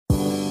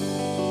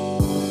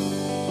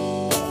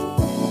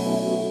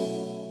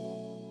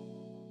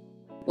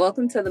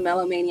Welcome to the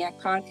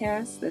Melomaniac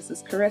Podcast. This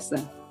is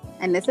Carissa.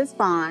 And this is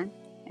Fawn.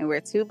 And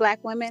we're two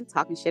Black women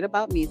talking shit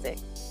about music.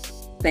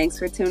 Thanks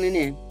for tuning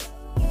in.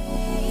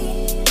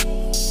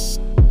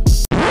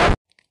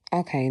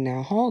 Okay,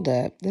 now hold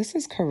up. This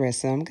is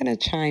Carissa. I'm going to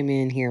chime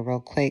in here real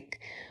quick.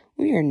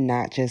 We are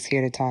not just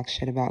here to talk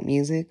shit about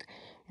music.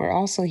 We're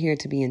also here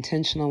to be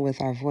intentional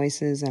with our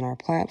voices and our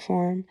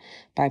platform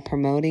by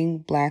promoting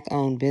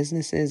Black-owned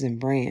businesses and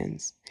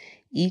brands.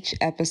 Each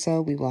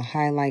episode, we will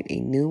highlight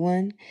a new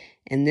one.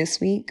 And this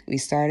week, we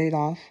started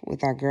off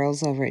with our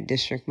girls over at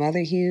District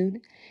Motherhood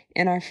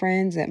and our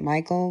friends at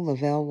Michael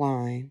Lavelle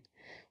Wine.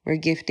 We're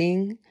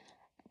gifting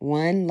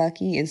one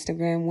lucky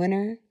Instagram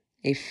winner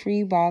a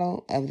free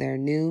bottle of their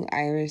new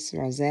Iris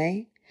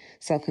Rosé.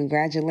 So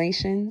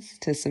congratulations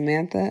to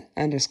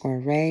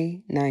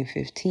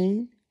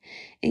Samantha_Ray915.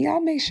 And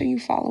y'all make sure you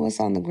follow us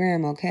on the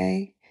gram,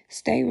 okay?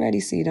 Stay ready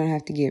so you don't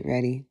have to get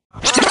ready.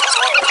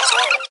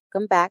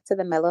 Welcome back to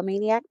the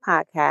Melomaniac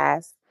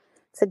Podcast.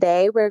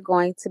 Today we're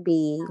going to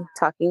be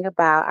talking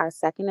about our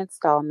second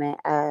installment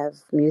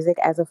of Music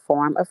as a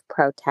Form of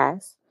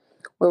Protest,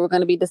 where we're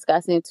going to be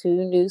discussing two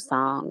new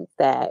songs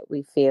that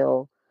we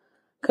feel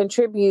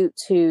contribute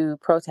to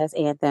protest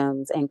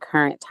anthems in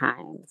current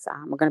times.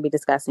 We're going to be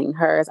discussing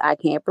Hers, I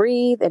Can't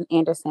Breathe, and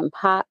Anderson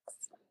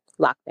 .Paak's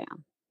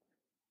Lockdown.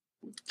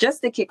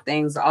 Just to kick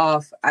things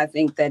off, I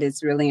think that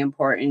it's really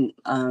important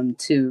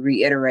to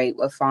reiterate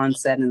what Fawn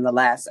said in the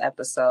last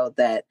episode,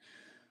 that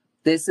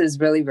this is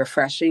really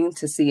refreshing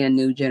to see a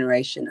new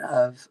generation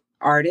of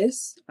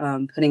artists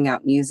putting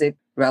out music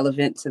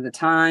relevant to the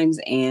times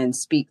and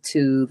speak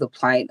to the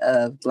plight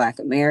of Black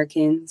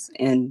Americans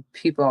and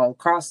people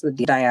across the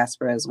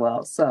diaspora as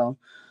well. So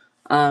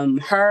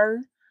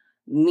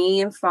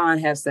me and Fawn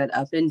have said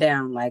up and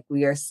down, like,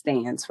 we are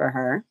stans for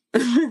her.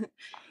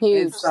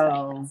 Huge.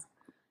 So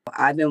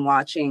I've been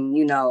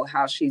watching,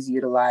 how she's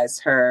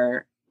utilized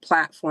her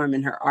platform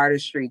and her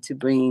artistry to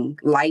bring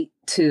light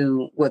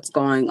to what's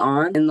going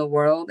on in the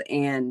world.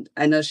 And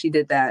I know she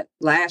did that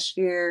last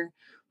year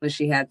when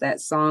she had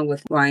that song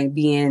with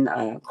YB and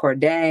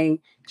Corday.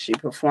 She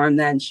performed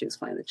that and she was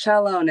playing the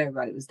cello and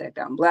everybody was decked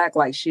out in black.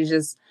 Like, she's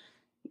just...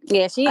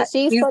 Yeah, she's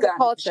for the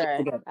culture.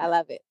 I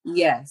love it.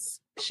 Yes.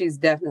 She's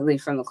definitely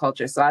from the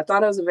culture. So I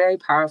thought it was a very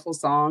powerful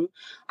song.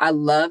 I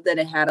love that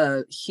it had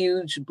a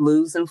huge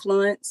blues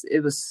influence.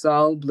 It was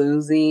so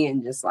bluesy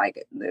and just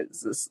like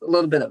there's a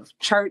little bit of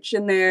church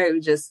in there. It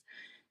was just,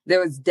 there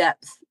was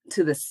depth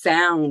to the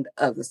sound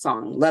of the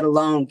song, let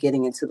alone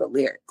getting into the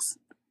lyrics.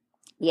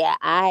 Yeah,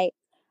 I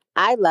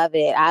love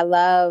it. I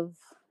love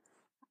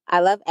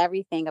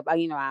everything about,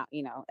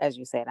 as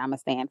you said, I'm a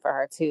stan for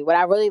her too. What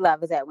I really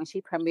love is that when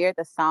she premiered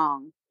the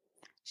song,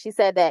 she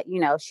said that,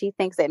 she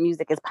thinks that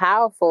music is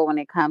powerful when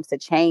it comes to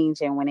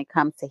change and when it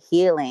comes to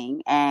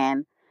healing.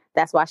 And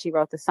that's why she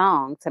wrote the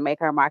song, to make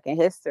her mark in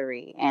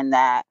history, and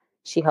that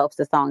she hopes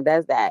the song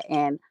does that.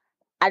 And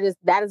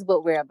that is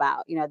what we're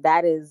about.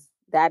 That is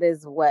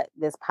what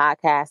this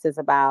podcast is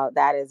about.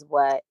 That is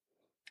what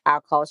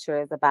our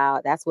culture is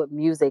about. That's what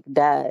music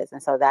does.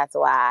 And so that's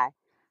why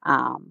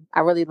I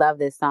really love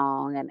this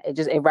song. And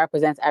it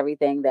represents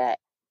everything that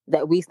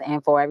we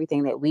stand for,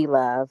 everything that we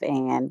love.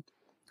 And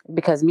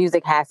because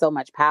music has so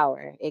much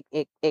power,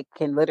 it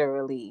can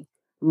literally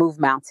move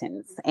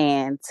mountains.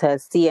 And to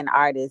see an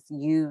artist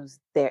use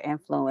their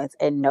influence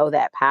and know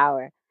that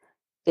power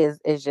is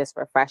just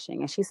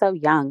refreshing. And she's so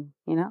young,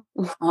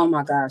 Oh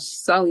my gosh,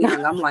 so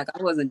young. I'm like,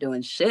 I wasn't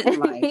doing shit in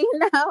life.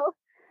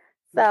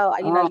 So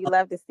you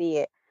love to see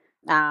it.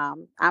 I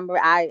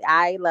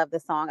love the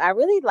song. I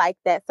really like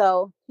that.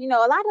 So a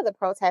lot of the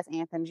protest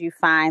anthems you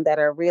find that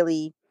are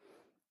really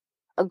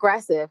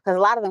aggressive, because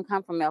a lot of them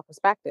come from male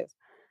perspectives.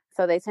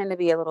 So they tend to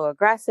be a little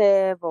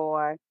aggressive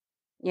or,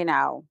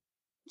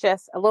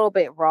 just a little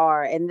bit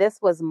raw. And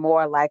this was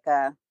more like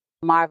a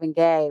Marvin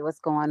Gaye, what's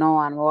going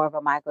on, more of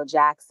a Michael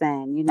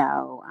Jackson, they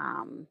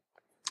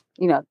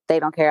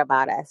don't care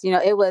about us.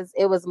 It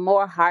was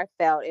more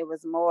heartfelt. It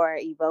was more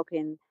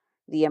evoking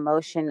the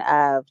emotion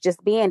of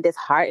just being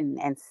disheartened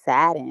and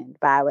saddened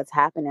by what's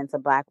happening to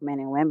Black men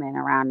and women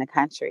around the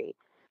country.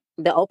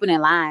 The opening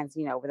lines,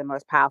 were the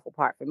most powerful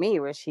part for me,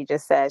 where she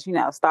just says,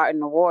 starting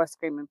the war,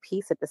 screaming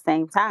peace at the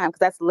same time, because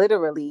that's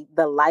literally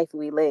the life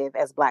we live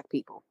as Black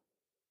people.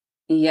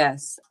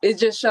 Yes. It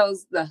just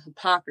shows the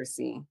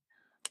hypocrisy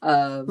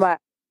of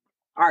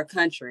our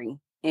country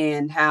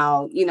and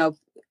how,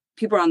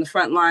 people are on the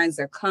front lines,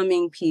 they're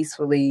coming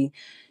peacefully.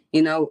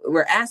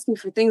 We're asking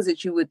for things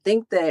that you would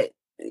think that,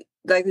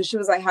 like, she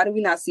was like, how do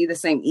we not see the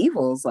same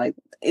evils? Like,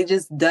 it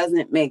just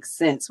doesn't make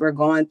sense. We're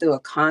going through a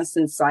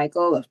constant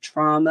cycle of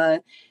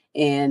trauma,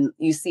 and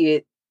you see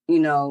it,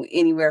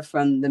 anywhere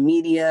from the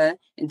media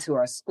into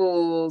our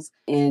schools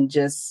and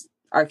just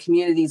our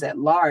communities at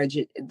large.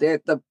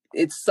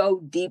 It's so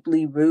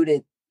deeply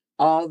rooted,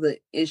 all the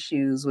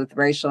issues with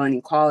racial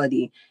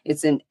inequality.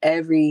 It's in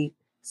every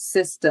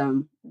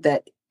system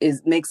that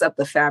makes up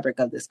the fabric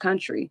of this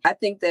country. I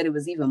think that it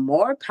was even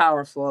more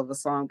powerful of a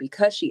song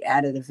because she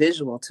added a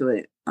visual to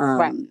it.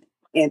 Right.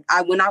 And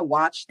when I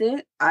watched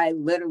it, I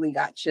literally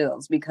got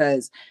chills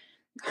because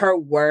her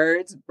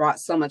words brought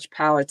so much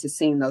power to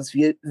seeing those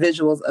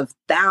visuals of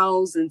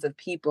thousands of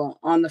people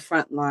on the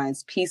front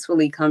lines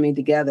peacefully coming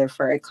together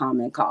for a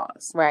common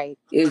cause. Right.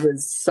 It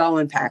was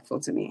so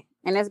impactful to me.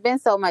 And there's been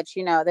so much,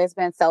 there's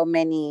been so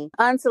many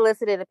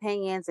unsolicited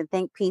opinions and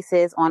think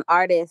pieces on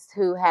artists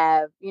who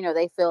have,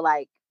 they feel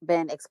like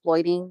been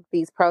exploiting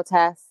these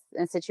protests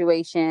and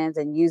situations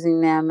and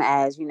using them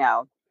as,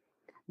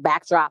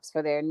 backdrops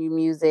for their new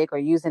music or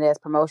using it as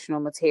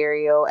promotional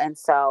material. And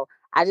so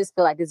I just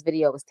feel like this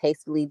video was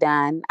tastefully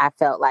done. I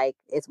felt like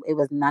it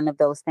was none of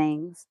those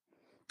things.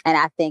 And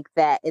I think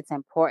that it's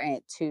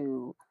important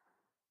to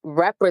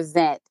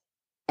represent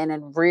in a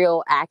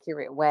real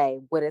accurate way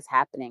what is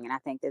happening. And I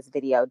think this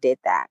video did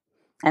that.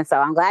 And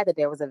so I'm glad that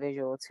there was a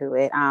visual to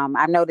it.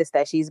 I've noticed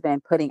that she's been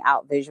putting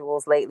out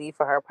visuals lately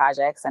for her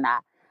projects. And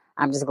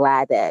I'm just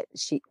glad that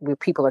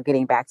people are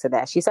getting back to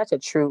that. She's such a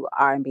true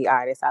R&B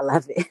artist. I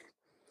love it.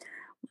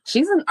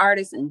 She's an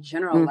artist in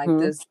general. Mm-hmm.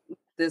 Like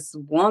this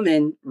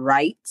woman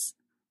writes,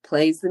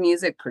 plays the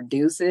music,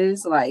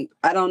 produces. Like,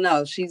 I don't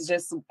know. She's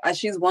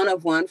one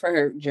of one for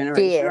her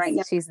generation right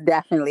now. She's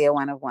definitely a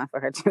one of one for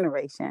her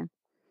generation.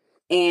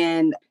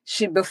 And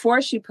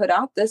before she put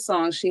out this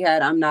song, she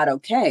had I'm Not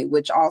Okay,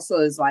 which also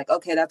is like,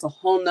 okay, that's a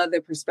whole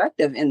nother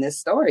perspective in this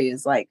story.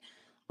 Is like,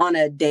 on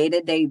a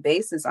day-to-day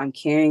basis, I'm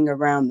carrying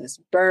around this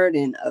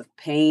burden of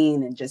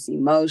pain and just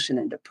emotion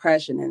and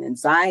depression and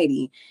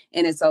anxiety.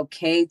 And it's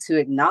okay to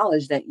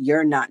acknowledge that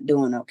you're not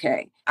doing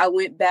okay. I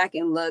went back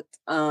and looked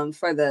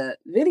for the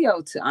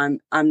video to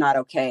I'm Not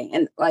Okay.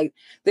 And like,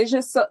 there's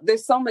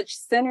so much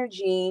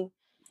synergy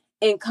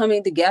in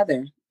coming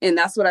together. And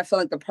that's what I feel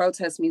like the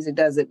protest music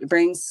does. It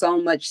brings so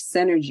much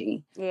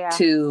synergy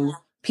to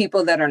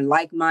people that are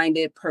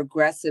like-minded,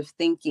 progressive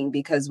thinking,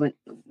 because when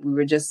we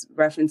were just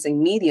referencing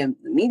media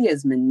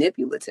is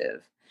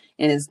manipulative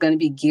and it's going to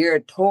be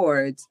geared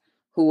towards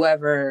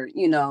whoever,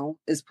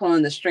 is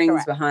pulling the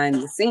strings behind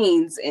the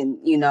scenes. And,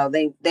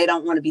 they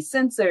don't want to be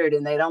censored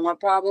and they don't want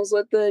problems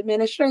with the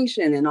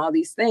administration and all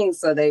these things.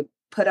 So they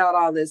put out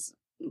all this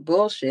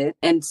bullshit.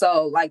 And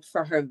so like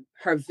for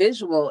her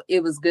visual,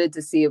 it was good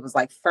to see. It was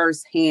like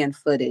firsthand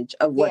footage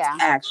of what's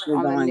actually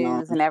on going the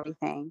news on and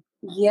everything.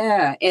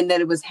 Yeah, and that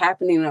it was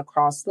happening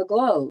across the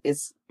globe.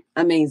 It's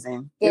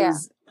amazing. Yeah. It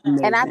was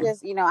amazing. And I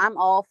just, I'm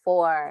all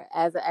for,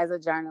 as a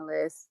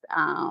journalist,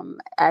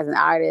 as an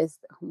artist,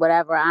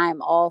 whatever,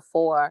 I'm all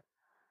for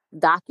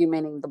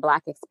documenting the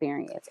Black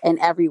experience in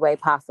every way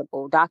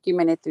possible.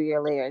 Document it through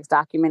your lyrics,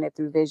 document it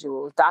through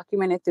visuals,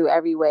 document it through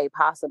every way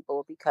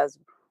possible, because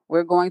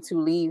we're going to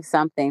leave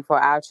something for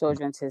our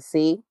children to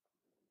see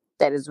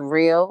that is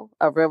real,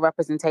 a real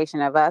representation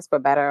of us, for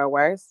better or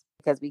worse,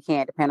 because we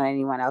can't depend on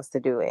anyone else to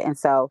do it. And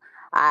so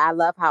I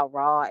love how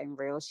raw and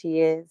real she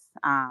is.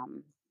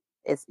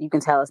 You can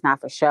tell it's not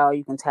for show.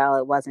 You can tell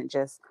it wasn't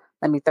just,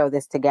 let me throw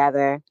this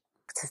together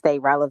to stay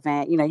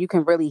relevant. You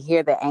can really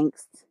hear the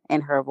angst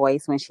in her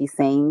voice when she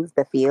sings,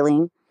 the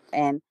feeling.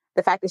 And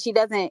the fact that she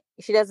doesn't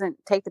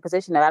take the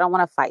position that I don't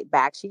want to fight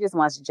back. She just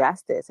wants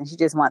justice and she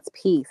just wants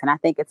peace. And I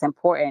think it's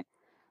important,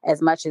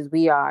 as much as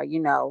we are,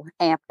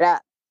 amped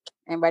up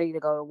and ready to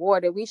go to war,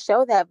 that we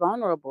show that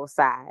vulnerable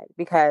side.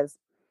 Because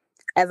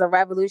as a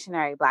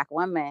revolutionary Black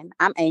woman,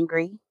 I'm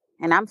angry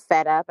and I'm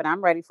fed up and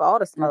I'm ready for all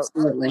the smoke.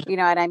 Absolutely. You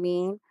know what I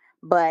mean?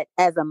 But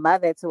as a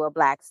mother to a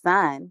Black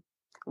son,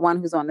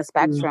 one who's on the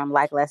spectrum,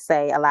 like, let's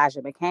say,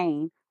 Elijah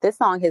McCain, this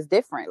song hits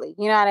differently.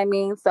 You know what I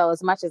mean? So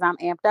as much as I'm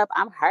amped up,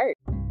 I'm hurt.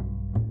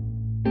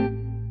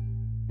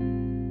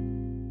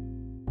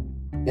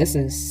 This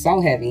is so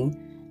heavy,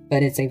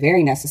 but it's a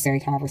very necessary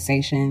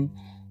conversation.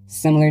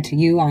 Similar to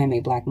you, I am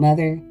a Black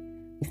mother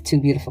with 2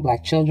 beautiful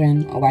Black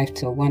children, a wife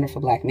to a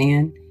wonderful Black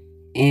man.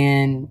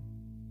 And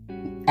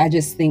I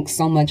just think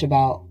so much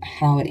about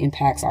how it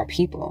impacts our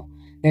people.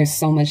 There's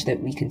so much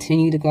that we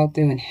continue to go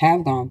through and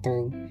have gone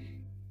through.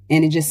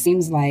 And it just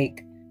seems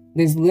like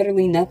there's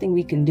literally nothing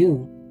we can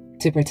do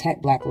to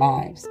protect Black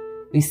lives.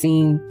 We've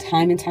seen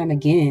time and time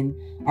again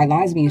our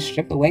lives being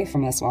stripped away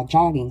from us while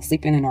jogging,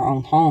 sleeping in our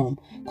own home,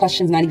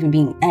 questions not even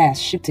being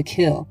asked, shoot to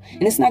kill.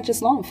 And it's not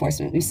just law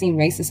enforcement. We've seen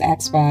racist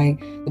acts by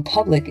the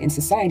public and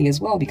society as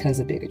well because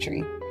of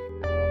bigotry.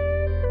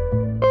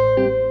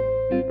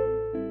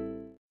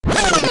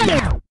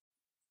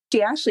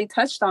 She actually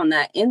touched on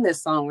that in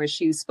this song where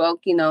she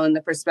spoke, in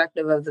the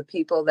perspective of the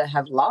people that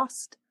have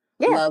lost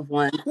loved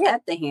ones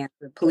at the hands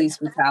of police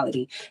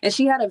brutality. And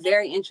she had a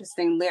very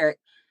interesting lyric.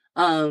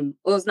 It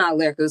was not a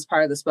lyric, it was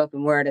part of the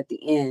spoken word at the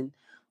end,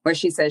 where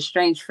she says,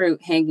 strange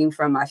fruit hanging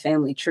from my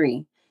family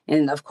tree.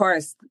 And of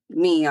course,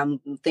 I'm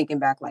thinking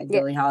back like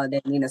Billie Holiday,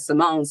 Nina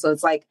Simone. So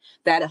it's like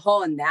that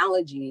whole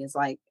analogy is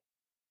like,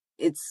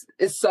 it's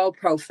so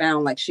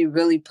profound. Like, she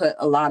really put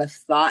a lot of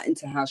thought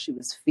into how she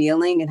was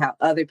feeling and how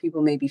other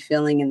people may be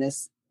feeling in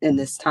this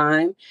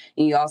time.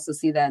 And you also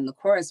see that in the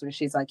chorus where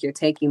she's like, you're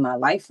taking my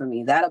life from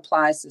me. That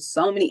applies to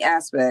so many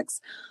aspects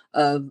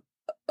of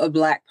a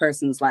Black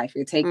person's life.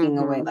 You're taking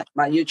away,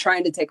 you're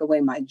trying to take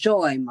away my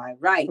joy, my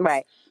rights,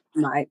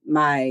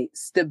 my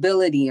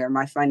stability or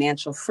my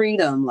financial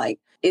freedom. Like,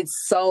 it's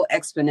so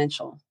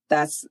exponential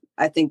that's,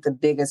 I think, the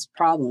biggest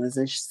problem is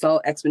it's so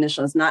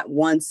exponential. It's not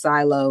one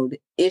siloed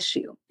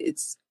issue.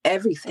 It's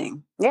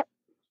everything. Yep.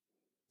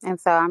 And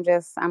so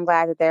I'm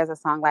glad that there's a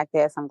song like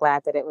this. I'm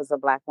glad that it was a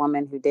Black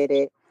woman who did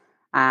it.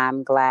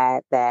 I'm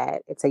glad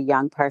that it's a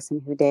young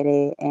person who did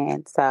it.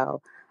 And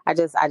so I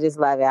just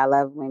love it. I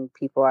love when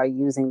people are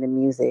using the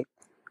music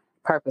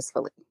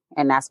purposefully.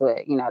 And that's what,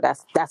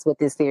 that's what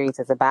this series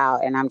is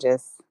about. And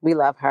we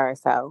love her.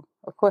 So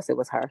of course it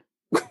was her.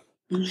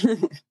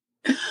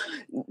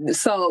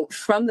 So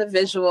from the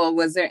visual,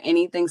 was there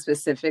anything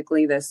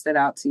specifically that stood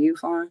out to you,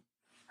 Fawn?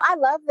 I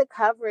love the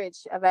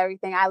coverage of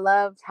everything. I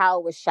loved how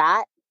it was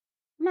shot.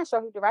 I'm not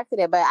sure who directed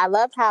it, but I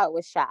loved how it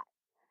was shot.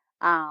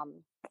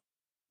 It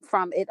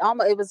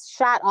was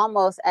shot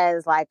almost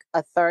as like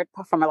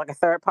from a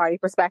third party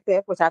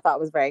perspective, which I thought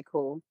was very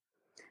cool.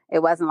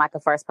 It wasn't like a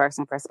first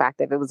person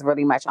perspective. It was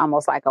really much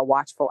almost like a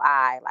watchful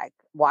eye, like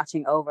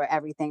watching over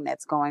everything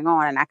that's going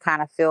on. And I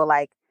kind of feel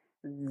like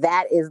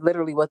that is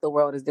literally what the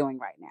world is doing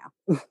right now.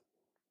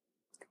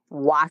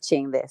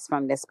 Watching this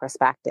from this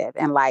perspective.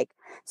 And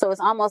so it's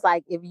almost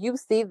like if you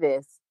see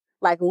this,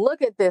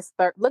 look at this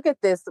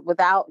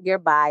without your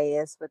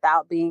bias,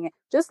 without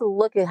just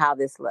look at how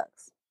this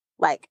looks.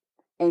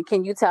 And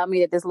can you tell me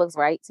that this looks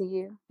right to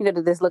you?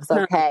 That this looks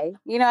okay?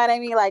 You know what I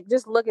mean?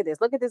 Just look at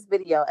this. Look at this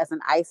video as an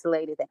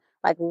isolated thing.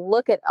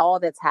 Look at all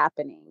that's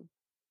happening.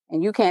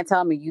 And you can't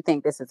tell me you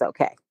think this is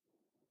okay.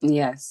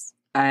 Yes.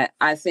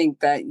 I think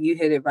that you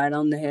hit it right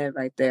on the head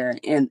right there.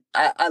 And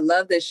I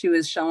love that she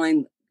was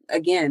showing,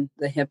 again,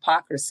 the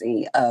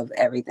hypocrisy of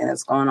everything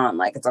that's going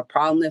on. It's a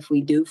problem if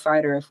we do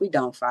fight or if we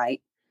don't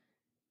fight.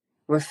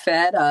 We're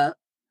fed up.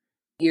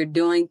 You're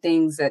doing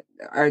things that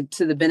are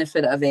to the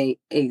benefit of a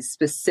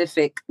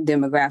specific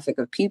demographic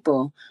of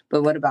people,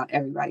 but what about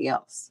everybody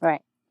else?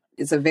 Right.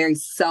 It's a very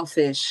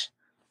selfish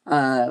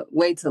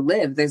way to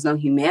live. There's no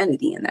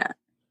humanity in that.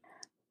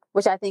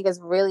 Which I think is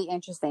really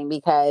interesting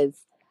because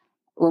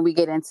when we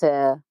get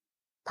into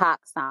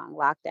Pac's song,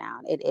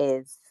 Lockdown, it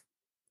is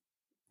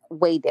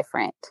way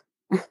different.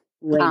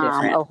 Way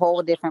different. A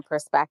whole different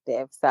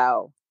perspective.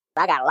 So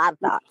I got a lot of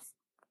thoughts.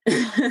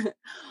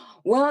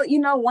 Well,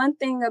 one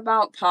thing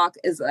about Pac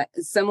is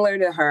similar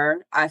to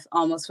her. I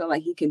almost feel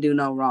like he can do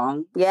no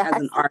wrong as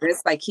an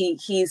artist.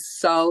 He's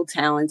so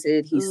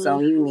talented. He's so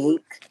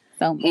unique.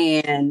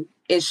 And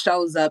it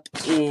shows up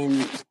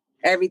in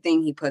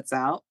everything he puts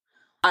out.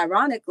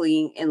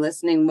 Ironically, in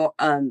listening more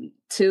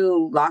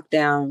to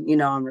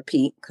Lockdown, on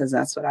repeat, because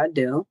that's what I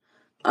do,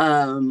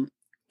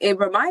 it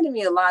reminded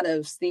me a lot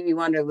of Stevie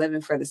Wonder,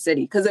 Living for the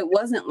City, because it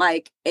wasn't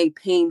like a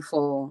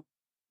painful,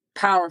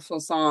 powerful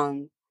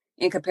song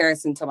in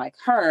comparison to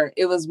her.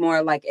 It was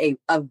more like a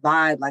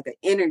vibe, like an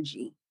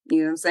energy. You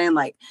know what I'm saying?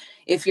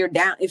 If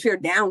you're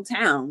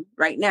downtown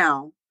right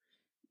now,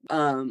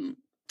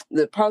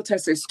 the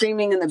protesters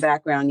screaming in the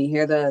background, you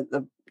hear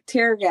the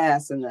tear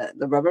gas and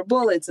the rubber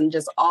bullets and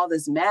just all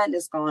this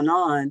madness going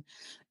on.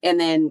 And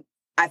then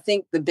I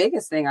think the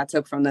biggest thing I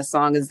took from this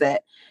song is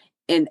that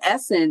in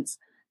essence,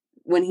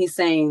 when he's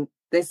saying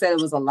they said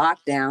it was a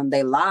lockdown,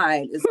 they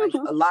lied. It's like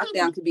a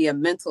lockdown could be a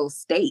mental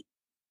state.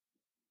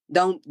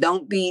 Don't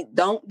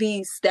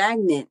be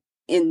stagnant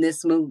in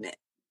this movement.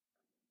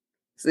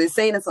 So they're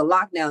saying it's a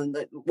lockdown.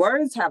 The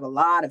words have a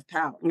lot of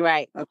power.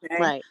 Right. Okay.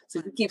 Right. So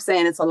if you keep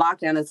saying it's a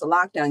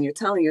lockdown, you're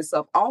telling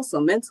yourself also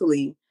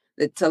mentally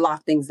that to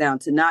lock things down,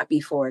 to not be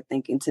forward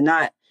thinking, to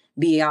not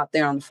be out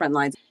there on the front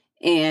lines.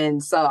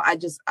 And so I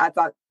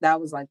thought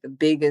that was the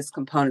biggest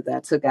component that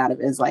I took out of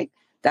it, is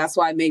that's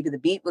why maybe the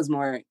beat was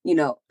more,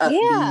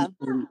 upbeat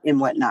and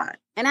whatnot.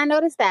 And I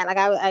noticed that,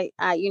 I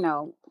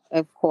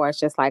of course,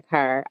 just like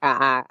her,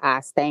 I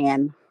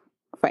stand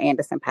for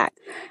Anderson .Paak.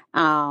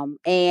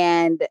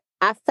 And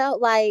I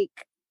felt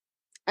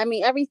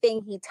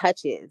everything he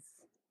touches,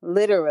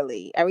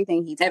 literally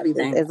everything he touches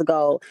is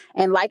gold.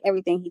 And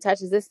everything he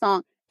touches, this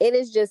song,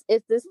 this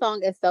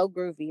song is so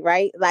groovy,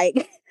 right?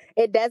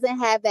 It doesn't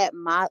have that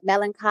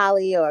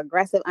melancholy or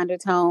aggressive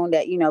undertone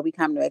that, we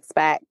come to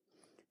expect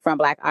from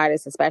Black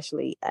artists,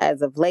 especially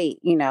as of late,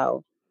 Yeah,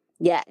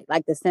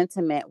 the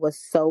sentiment was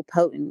so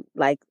potent.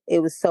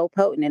 It was so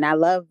potent. And I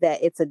love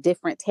that it's a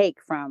different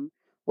take from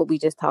what we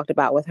just talked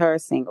about with her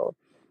single.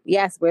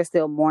 Yes, we're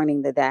still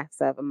mourning the deaths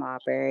of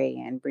Ahmaud Arbery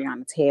and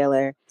Breonna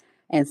Taylor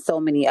and so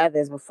many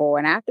others before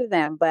and after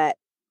them. But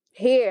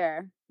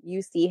here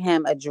you see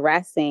him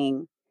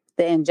addressing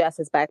the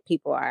injustice Black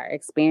people are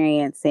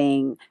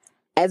experiencing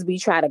as we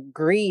try to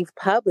grieve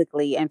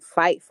publicly and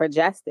fight for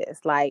justice.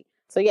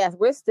 So yes,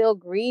 we're still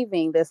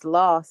grieving this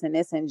loss and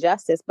this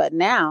injustice, but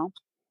now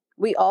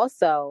we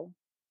also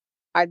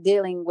are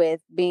dealing with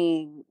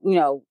being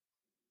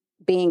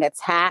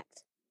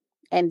attacked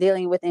and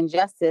dealing with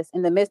injustice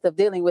in the midst of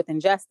dealing with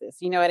injustice.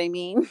 You know what I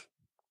mean?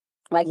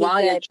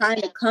 While you're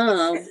trying to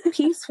come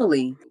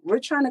peacefully. We're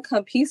trying to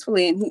come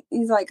peacefully. And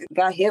he's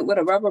got hit with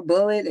a rubber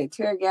bullet. They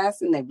tear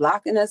gas and they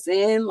blocking us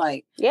in.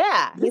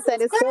 Yeah. He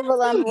said it's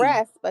civil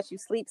unrest, but you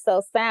sleep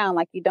so sound,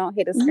 you don't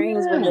hear the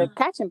screams when you're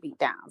catching beat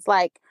downs.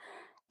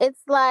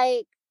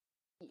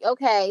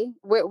 okay,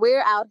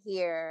 we're out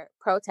here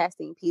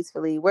protesting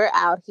peacefully. We're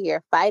out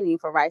here fighting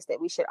for rights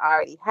that we should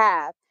already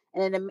have.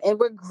 And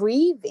we're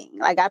grieving.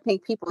 Like, I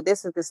think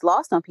this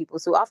lost on people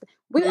so often.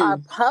 We are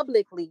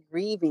publicly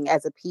grieving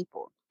as a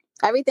people.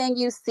 Everything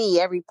you see,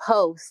 every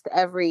post,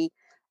 every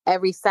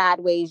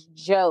sideways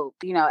joke,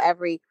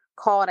 every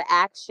call to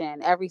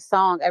action, every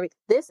song,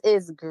 this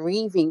is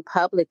grieving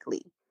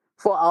publicly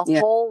for a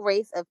whole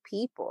race of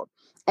people.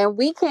 And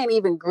we can't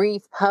even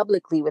grieve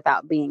publicly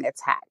without being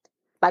attacked.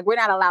 Like, we're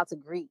not allowed to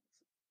grieve.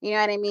 You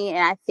know what I mean?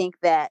 And I think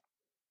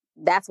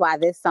that's why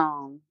this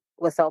song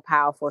was so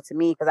powerful to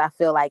me, because I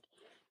feel like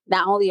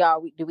not only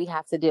do we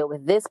have to deal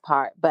with this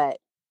part, but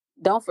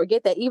don't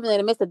forget that even in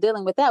the midst of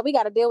dealing with that, we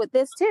got to deal with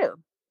this too.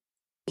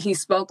 He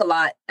spoke a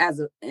lot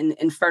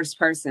in first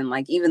person,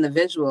 like even the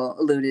visual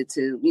alluded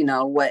to,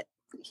 what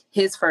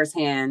his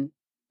firsthand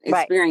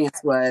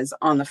experience was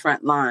on the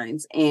front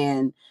lines.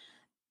 And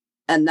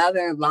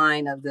another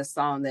line of this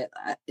song that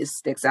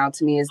sticks out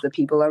to me is the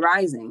people are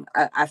rising.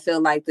 I feel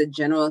like the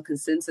general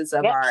consensus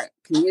of our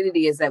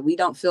community is that we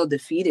don't feel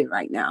defeated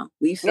right now.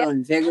 We feel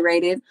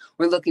invigorated.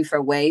 We're looking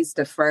for ways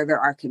to further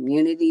our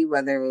community,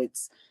 whether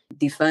it's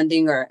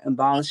defunding or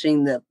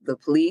abolishing the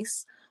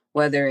police,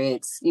 whether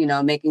it's,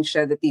 making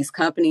sure that these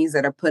companies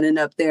that are putting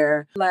up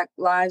their Black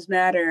Lives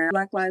Matter.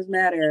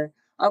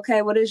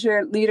 Okay, what does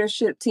your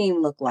leadership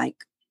team look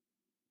like?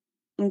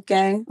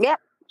 Okay. Yep.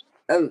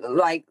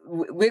 Like,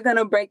 we're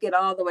gonna break it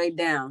all the way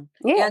down.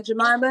 Yeah. And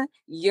Jemima,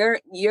 your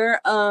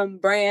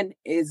brand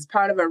is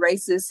part of a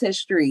racist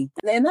history.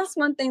 And that's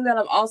one thing that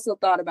I've also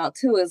thought about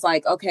too, is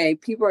like, okay,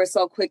 people are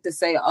so quick to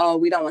say, oh,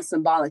 we don't want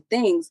symbolic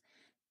things.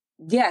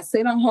 Yes,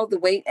 they don't hold the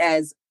weight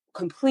as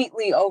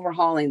completely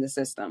overhauling the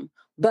system,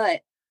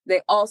 but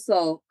they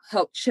also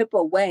help chip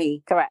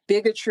away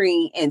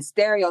bigotry and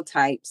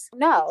stereotypes.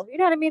 No, you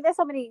know what I mean? There's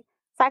so many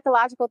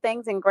psychological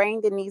things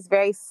ingrained in these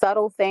very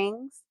subtle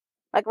things.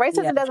 Like,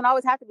 racism doesn't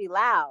always have to be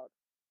loud.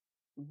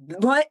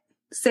 What?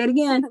 Say it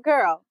again.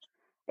 Girl,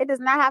 it does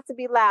not have to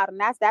be loud. And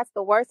that's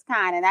the worst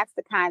kind. And that's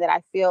the kind that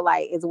I feel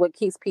like is what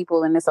keeps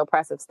people in this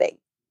oppressive state.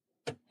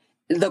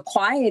 The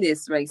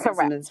quietest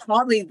racism is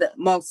probably the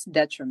most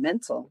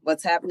detrimental.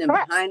 What's happening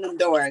behind the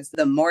doors,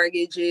 the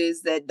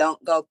mortgages that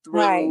don't go through.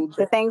 Right.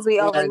 The things we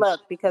overlook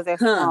because they're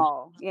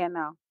small. Yeah,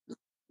 no.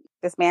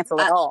 Dismantle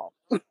it all.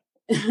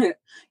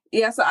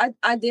 Yeah, so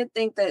I did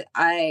think that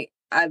I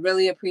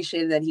really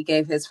appreciated that he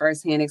gave his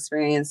firsthand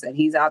experience, that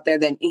he's out there,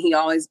 that he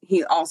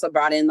also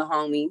brought in the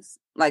homies,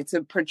 like,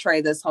 to portray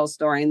this whole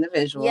story in the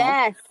visual.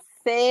 Yes.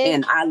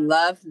 And I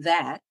love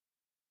that.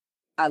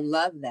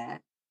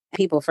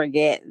 People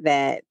forget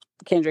that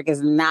Kendrick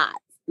is not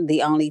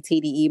the only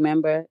TDE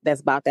member that's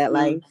about that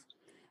life.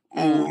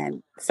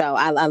 And so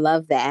I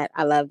love that.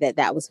 I love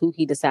that was who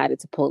he decided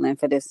to pull in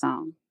for this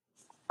song.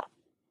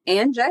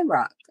 And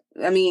J-Rock.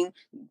 I mean,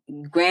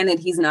 granted,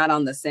 he's not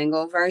on the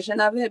single version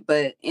of it,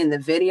 but in the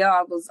video,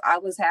 I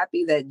was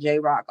happy that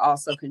J-Rock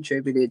also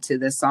contributed to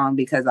this song,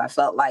 because I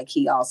felt like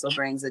he also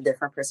brings a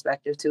different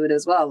perspective to it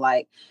as well.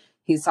 Like,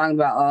 he's talking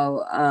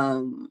about,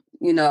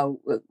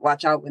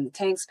 watch out when the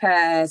tanks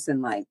pass,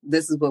 and like,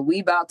 this is what we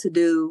about to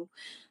do.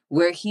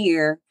 We're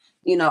here.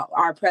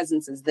 Our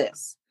presence is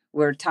this.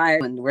 We're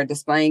tired and we're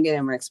displaying it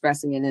and we're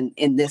expressing it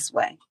in this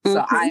way.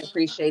 So I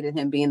appreciated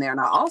him being there.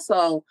 And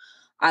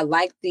I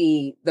like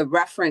the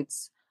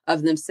reference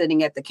of them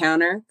sitting at the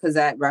counter, because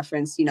that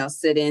reference,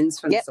 sit-ins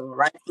from the civil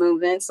rights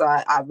movement. So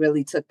I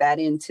really took that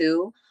in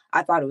too.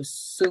 I thought it was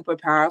super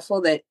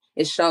powerful that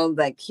it showed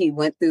like he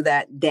went through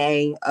that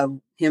day of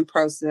him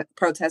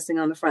protesting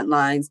on the front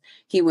lines.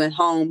 He went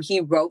home, he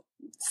wrote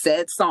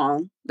said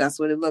song. That's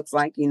what it looks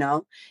like,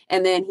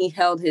 and then he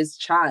held his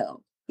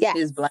child,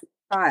 his Black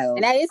child.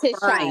 And that is his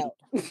child.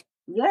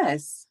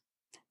 Yes.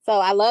 So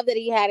I love that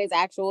he had his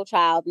actual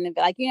child, and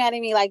like, you know what I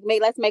mean? Like,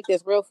 let's make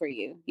this real for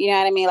you. You know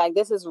what I mean? Like,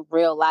 this is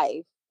real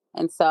life.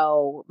 And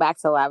so back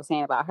to what I was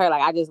saying about her,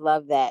 like, I just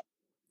love that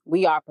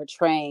we are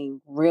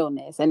portraying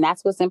realness, and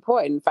that's what's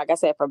important. Like I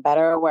said, for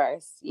better or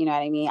worse, you know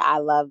what I mean? I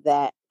love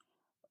that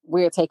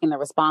we're taking the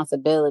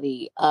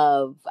responsibility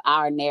of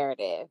our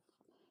narrative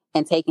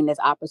and taking this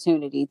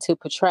opportunity to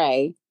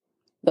portray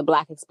the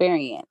Black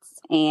experience.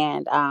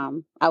 And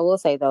I will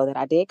say, though, that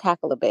I did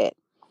cackle a bit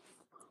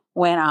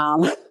when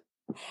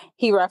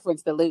he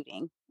referenced the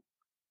looting.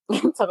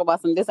 Talk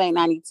about this ain't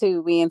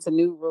 92. We into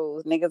new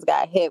rules. Niggas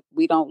got hip.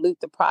 We don't loot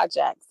the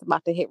projects.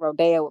 About to hit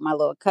Rodeo with my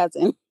little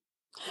cousin.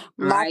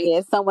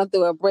 Marcus, someone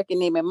threw a brick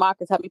in him, and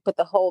Marcus helped me put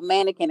the whole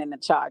mannequin in the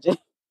charger.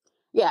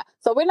 Yeah.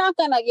 So we're not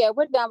gonna,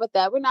 we're done with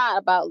that. We're not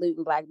about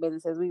looting Black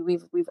businesses.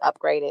 We've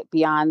upgraded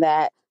beyond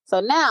that. So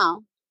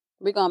now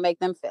we're gonna make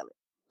them feel it.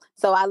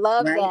 So I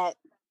love that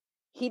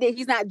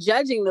he's not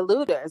judging the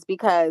looters,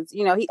 because,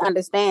 he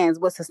understands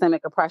what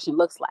systemic oppression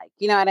looks like.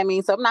 You know what I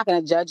mean? So I'm not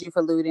gonna judge you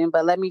for looting,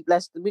 but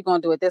we're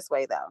gonna do it this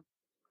way though.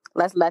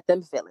 Let's let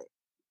them feel it.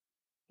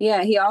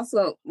 Yeah, he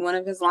also, one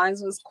of his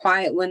lines was,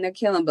 quiet when they're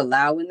killing, but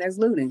loud when there's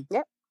looting.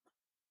 Yep.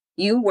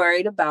 You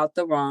worried about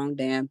the wrong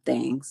damn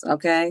things,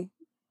 okay?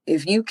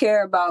 If you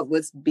care about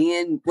what's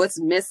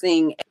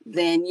missing,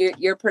 then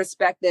your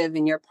perspective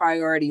and your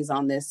priorities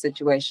on this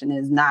situation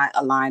is not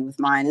aligned with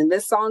mine. And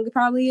this song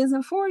probably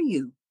isn't for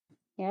you.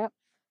 Yep.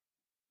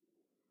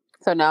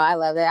 So no, I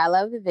love it. I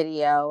love the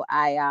video.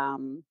 I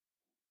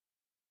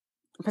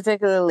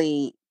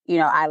particularly,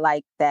 I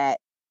like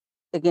that,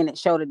 again, it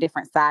showed a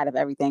different side of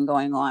everything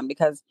going on,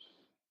 because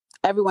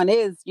everyone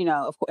is,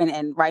 of course,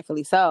 and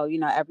rightfully so,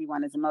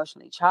 everyone is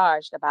emotionally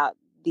charged about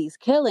these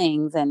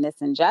killings and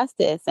this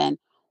injustice and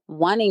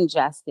wanting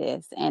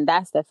justice. And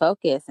that's the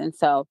focus. And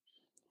so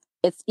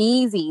it's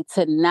easy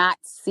to not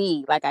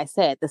see, like I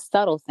said, the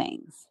subtle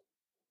things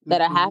that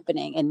are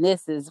happening. And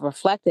this is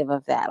reflective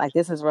of that. Like,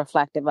 this is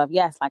reflective of,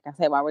 yes, like I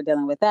said, while we're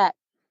dealing with that,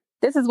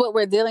 this is what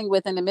we're dealing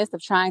with in the midst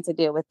of trying to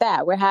deal with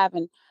that. We're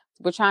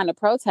trying to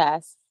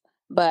protest,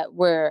 but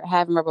we're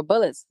having rubber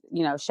bullets,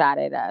 shot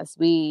at us.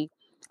 We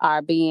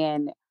are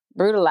being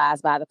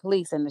brutalized by the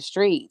police in the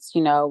streets.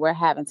 We're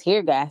having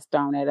tear gas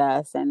thrown at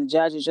us, and the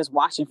judge is just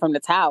watching from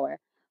the tower.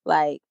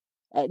 Like,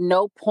 at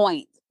no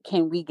point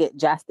can we get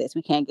justice.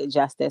 We can't get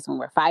justice when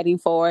we're fighting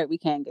for it. We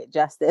can't get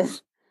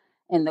justice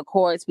in the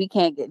courts. We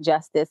can't get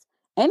justice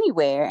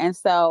anywhere. And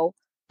so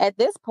at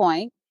this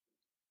point,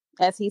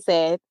 as he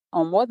said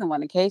on more than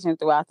one occasion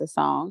throughout the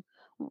song,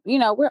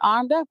 we're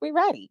armed up. We're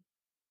ready.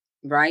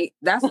 Right.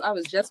 I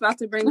was just about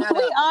to bring that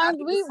we up.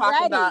 Armed, we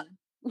ready.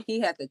 He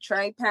had the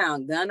Trey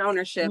Pound gun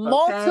ownership.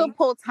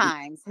 Multiple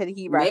times had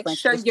he referenced. Make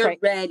sure you're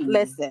ready.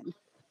 Listen.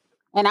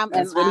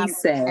 That's what he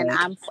said.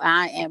 And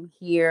I am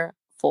here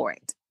for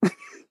it.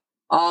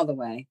 All the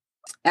way.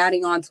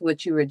 Adding on to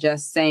what you were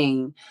just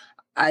saying,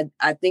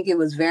 I think it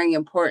was very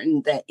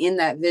important that in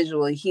that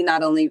visual, he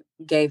not only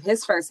gave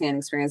his firsthand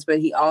experience, but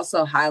he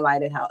also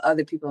highlighted how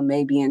other people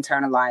may be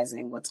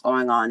internalizing what's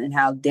going on and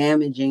how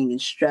damaging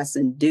and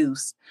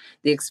stress-induced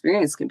the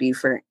experience can be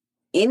for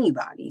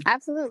anybody.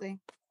 Absolutely.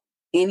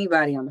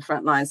 Anybody on the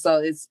front lines. So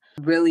it's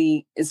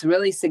really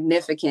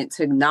significant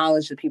to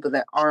acknowledge the people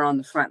that are on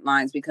the front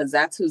lines, because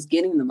that's who's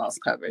getting the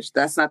most coverage.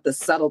 That's not the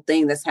subtle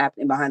thing that's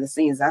happening behind the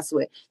scenes. That's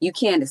what you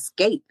can't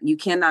escape. You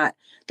cannot,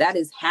 that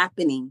is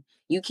happening.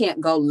 You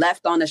can't go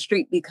left on the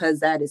street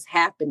because that is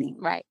happening.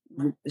 Right.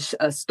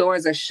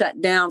 Stores are shut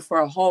down for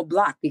a whole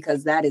block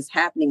because that is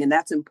happening. And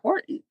that's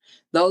important.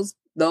 Those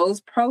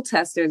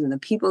protesters and the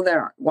people that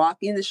are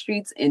walking the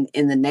streets in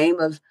the name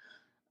of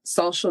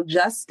social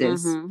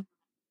justice,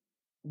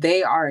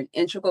 they are an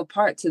integral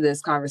part to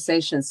this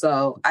conversation.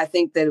 So I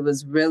think that it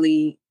was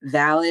really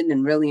valid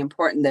and really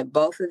important that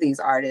both of these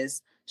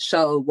artists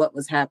showed what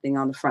was happening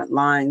on the front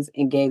lines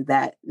and gave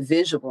that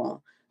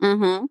visual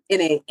in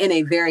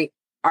a very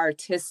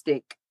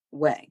artistic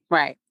way.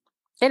 Right.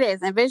 It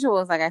is. And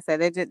visuals, like I said,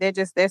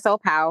 they're so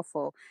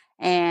powerful.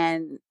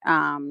 And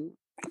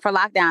for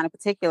Lockdown in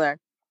particular,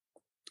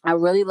 I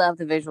really love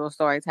the visual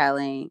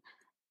storytelling.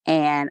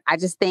 And I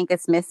just think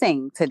it's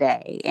missing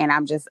today. And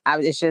I'm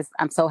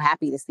so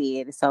happy to see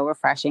it. It's so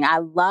refreshing. I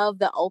love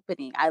the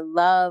opening. I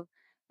love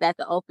that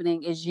the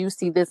opening is you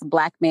see this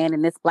Black man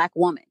and this Black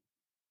woman.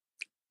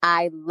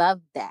 I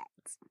love that.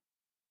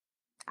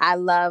 I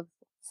love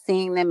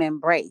seeing them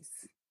embrace.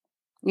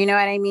 You know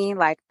what I mean?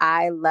 Like,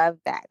 I love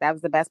that. That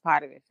was the best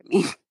part of it for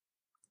me.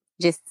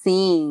 Just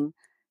seeing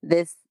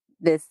this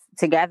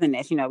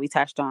togetherness. We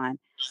touched on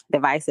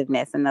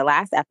divisiveness in the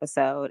last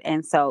episode.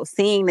 And so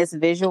seeing this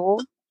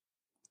visual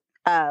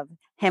of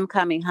him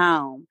coming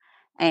home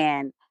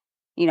and,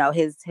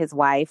 his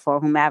wife or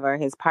whomever,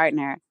 his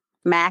partner,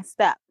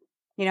 masked up.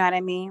 You know what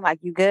I mean? Like,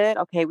 you good?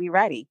 Okay, we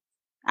ready.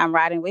 I'm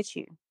riding with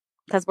you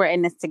because we're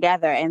in this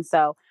together. And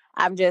so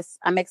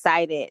I'm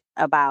excited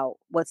about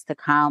what's to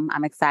come.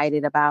 I'm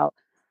excited about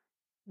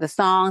the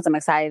songs. I'm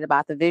excited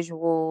about the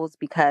visuals,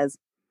 because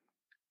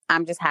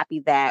I'm just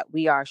happy that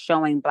we are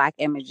showing Black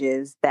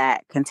images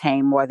that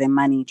contain more than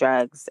money,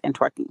 drugs, and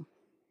twerking.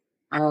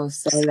 Oh,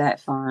 say that,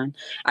 Fawn.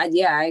 I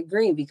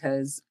agree,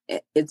 because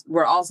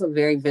we're also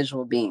very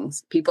visual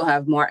beings. People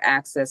have more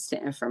access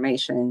to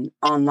information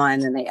online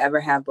than they ever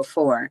have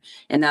before.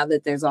 And now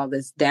that there's all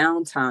this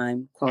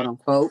downtime, quote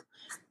unquote,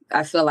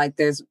 I feel like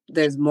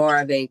there's more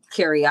of a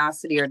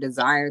curiosity or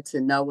desire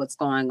to know what's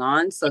going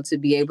on. So to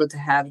be able to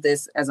have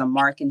this as a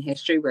mark in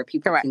history where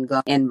people can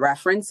go and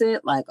reference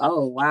it, like,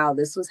 oh, wow,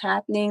 this was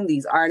happening.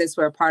 These artists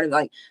were a part of,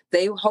 like,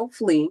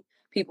 hopefully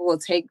people will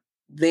take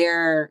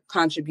their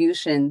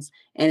contributions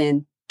and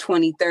in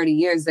 20, 30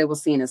 years, they will be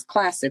seen as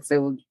classics.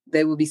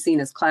 They will be seen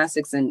as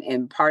classics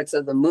and parts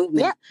of the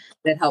movement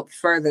that helped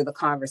further the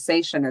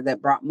conversation or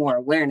that brought more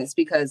awareness.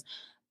 Because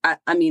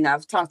I mean,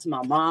 I've talked to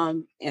my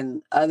mom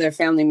and other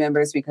family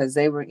members, because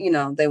they were,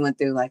 they went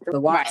through like the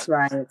Watts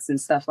riots and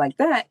stuff like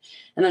that.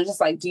 And I'm just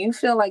like, do you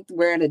feel like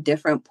we're at a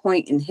different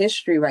point in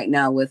history right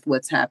now with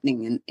what's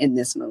happening in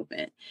this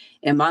movement?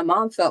 And my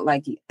mom felt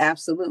like,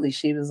 absolutely.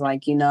 She was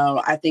like,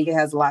 I think it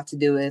has a lot to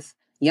do with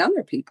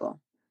younger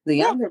people. The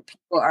younger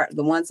people are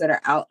the ones that are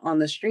out on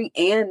the street.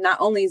 And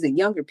not only is it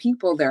younger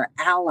people, there are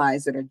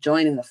allies that are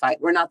joining the fight.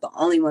 We're not the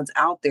only ones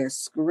out there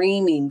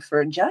screaming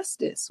for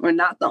justice. We're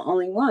not the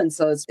only ones.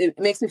 So it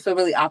makes me feel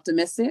really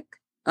optimistic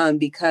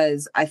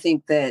because I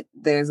think that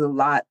there's a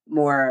lot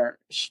more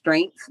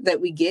strength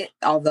that we get,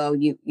 although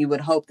you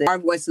would hope that our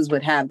voices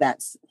would have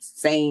that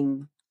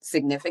same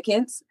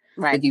significance.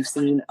 Right. But you've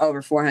seen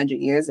over 400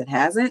 years, it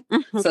hasn't.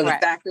 So the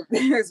fact that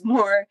there's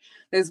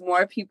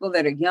more people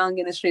that are young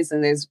in the streets,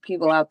 and there's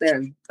people out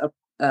there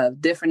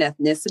of different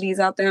ethnicities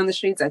out there on the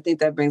streets, I think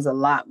that brings a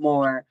lot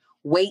more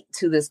weight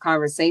to this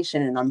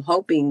conversation. And I'm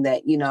hoping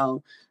that,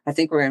 I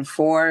think we're in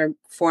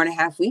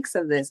 4.5 weeks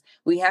of this.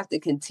 We have to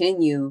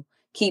continue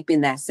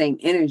keeping that same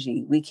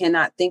energy. We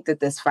cannot think that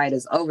this fight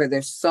is over.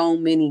 There's so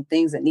many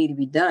things that need to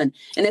be done.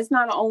 And it's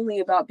not only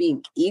about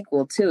being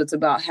equal too, it's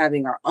about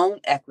having our own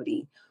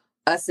equity,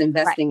 us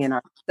investing in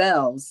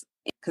ourselves.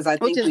 Because I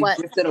think we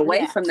drifted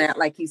away from that,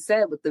 like you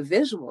said, with the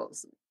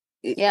visuals.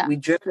 We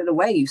drifted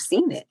away. You've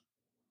seen it.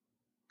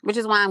 Which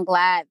is why I'm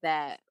glad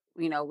that,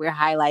 we're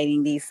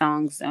highlighting these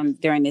songs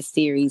during this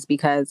series,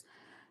 because,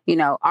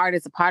 art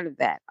is a part of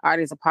that.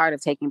 Art is a part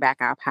of taking back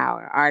our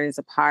power. Art is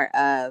a part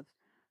of,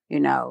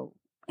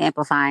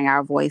 amplifying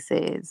our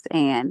voices.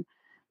 And,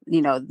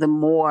 the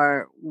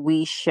more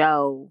we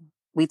tell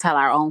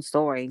our own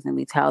stories, and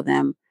we tell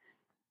them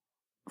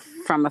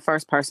from a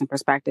first person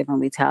perspective, and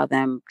we tell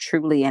them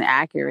truly and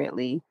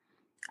accurately,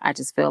 I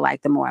just feel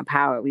like the more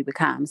empowered we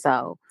become.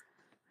 So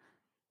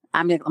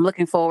I'm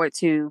looking forward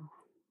to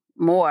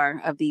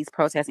more of these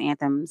protest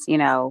anthems,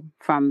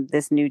 from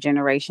this new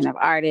generation of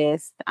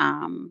artists.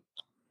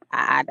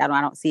 I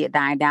don't see it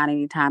dying down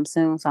anytime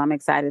soon. So I'm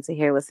excited to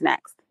hear what's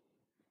next.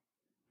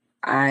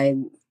 I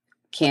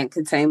can't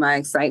contain my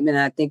excitement.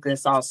 I think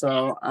this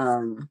also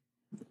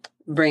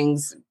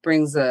brings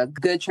a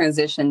good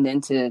transition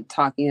into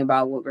talking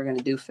about what we're going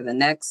to do for the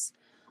next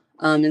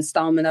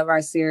installment of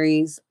our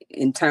series,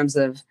 in terms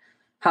of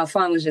how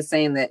Fawn was just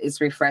saying that it's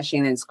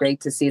refreshing and it's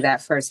great to see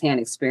that firsthand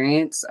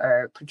experience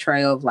or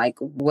portrayal of like,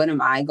 what am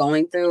I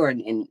going through,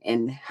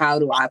 and how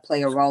do I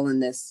play a role in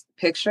this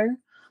picture?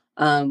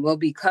 We'll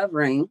be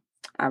covering,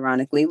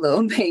 ironically,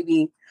 Lil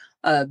Baby,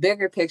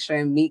 Bigger Picture,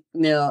 and Meek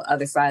Mill,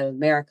 Other Side of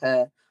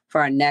America for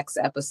our next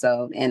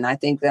episode. And I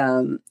think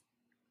I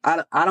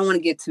don't want to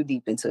get too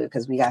deep into it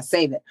because we got to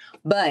save it.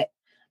 But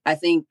I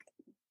think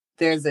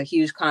there's a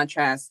huge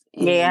contrast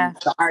in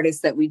the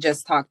artists that we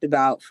just talked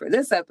about for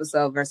this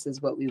episode versus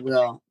what we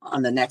will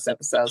on the next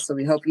episode. So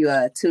we hope you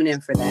tune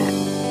in for that.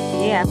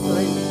 Yeah,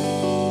 absolutely.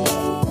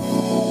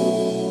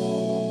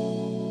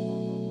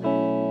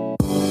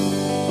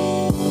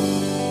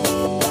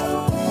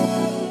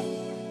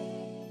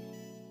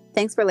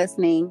 Thanks for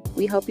listening.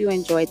 We hope you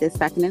enjoyed this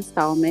second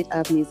installment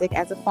of Music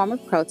as a Form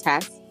of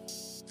Protest.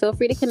 Feel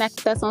free to connect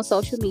with us on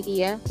social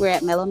media. We're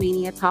at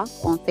Melomania Talk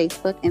on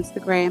Facebook,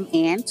 Instagram,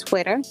 and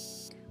Twitter.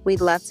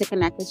 We'd love to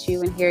connect with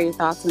you and hear your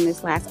thoughts on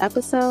this last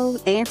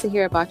episode, and to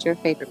hear about your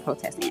favorite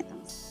protest anthem.